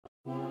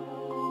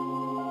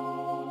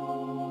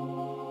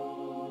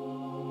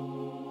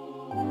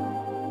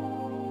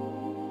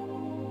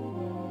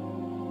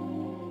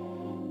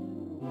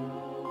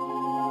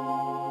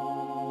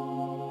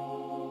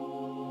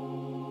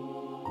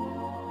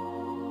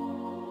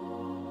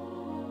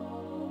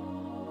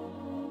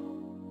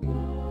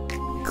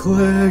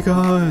Click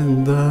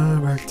on the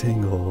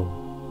rectangle.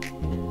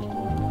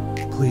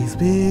 Please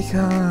be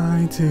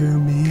kind to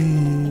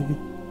me.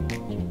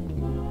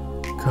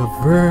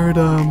 Cover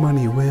the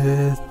money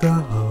with the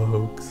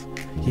hoax.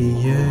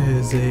 He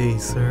is a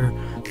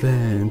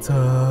servant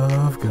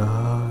of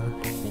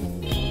God.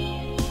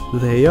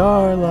 They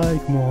are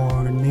like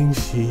morning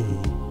sheep.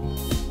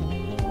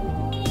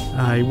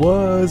 I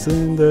was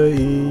in the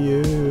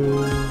EU.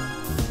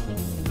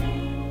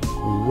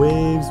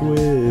 Waves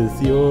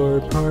with your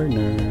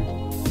partner.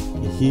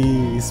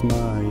 He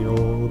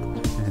smiled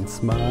and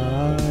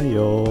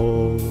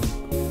smiled.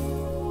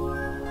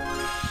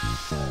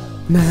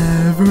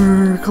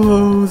 Never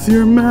close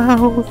your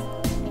mouth.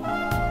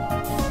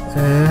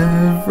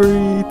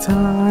 Every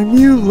time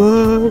you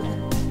look.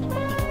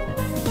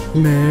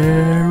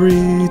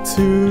 Married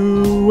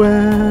to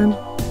an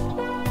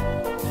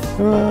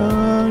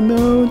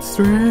unknown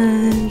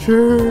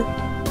stranger.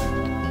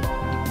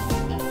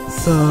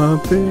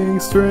 Something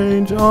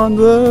strange on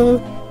the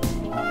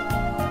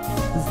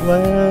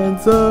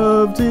lands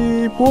of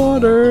deep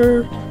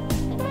water.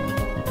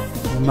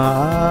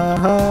 My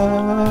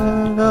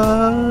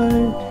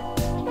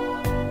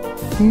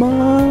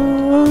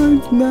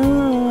mind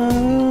now.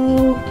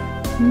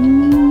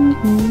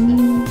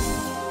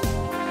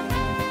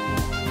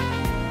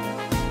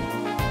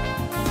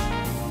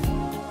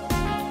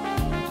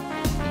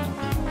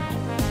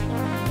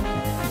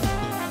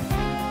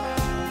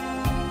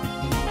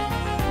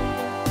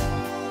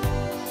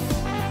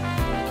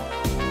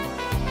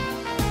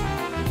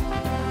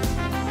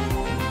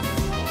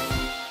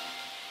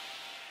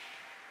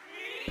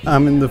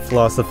 I'm in the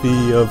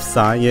philosophy of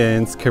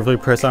science. Carefully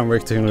pressed on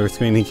rectangular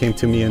screen. He came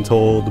to me and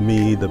told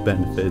me the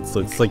benefits.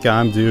 Looks like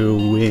I'm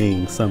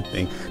doing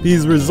something.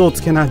 These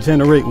results cannot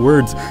generate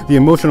words. The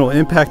emotional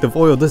impact of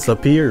oil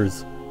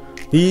disappears.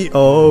 He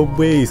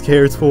always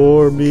cares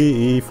for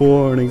me.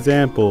 For an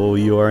example,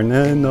 you are an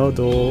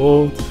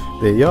adult.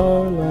 They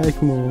are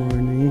like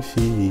morning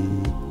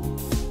sheep.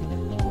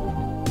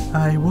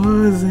 I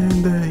was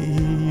in the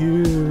EU.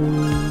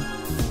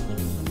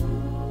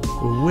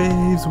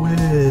 Waves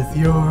with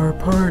your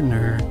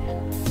partner.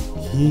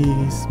 He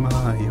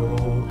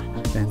smiled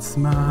and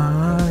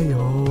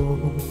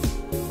smiled.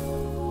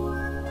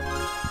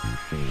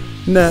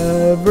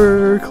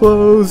 Never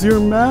close your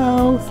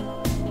mouth.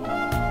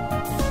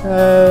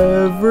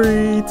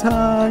 Every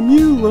time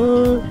you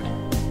look.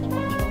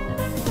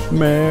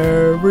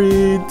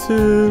 Married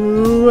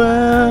to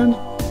an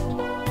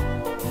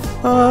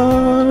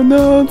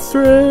unknown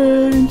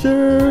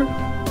stranger.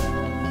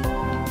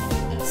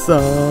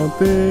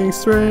 Something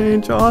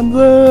strange on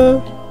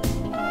the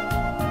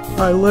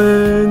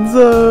islands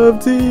of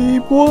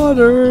deep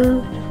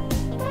water.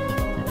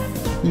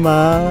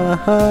 My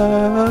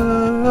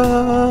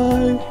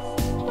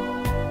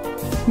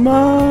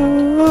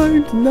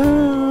mind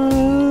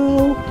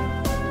now.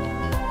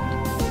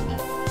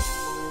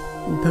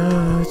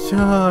 The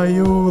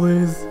child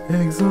is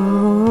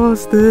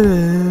exhausted.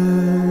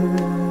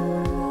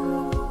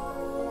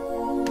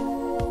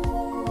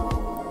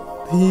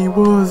 He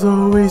was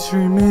always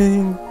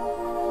dreaming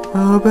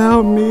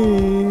about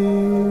me.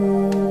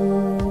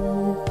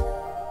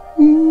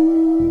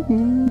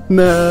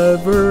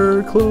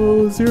 Never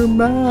close your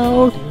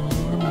mouth.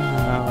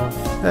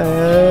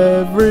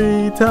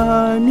 Every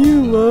time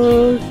you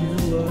look.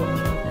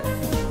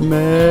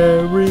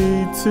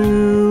 Married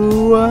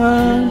to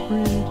an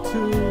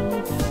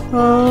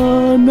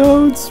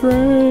unknown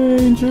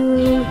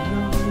stranger.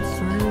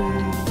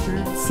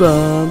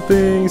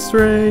 Something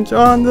strange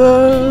on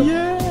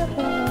the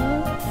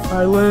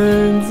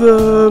islands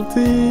of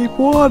deep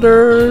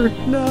water.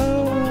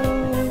 No.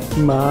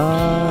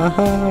 My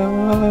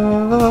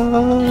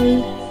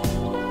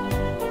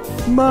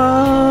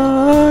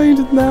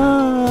mind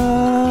now.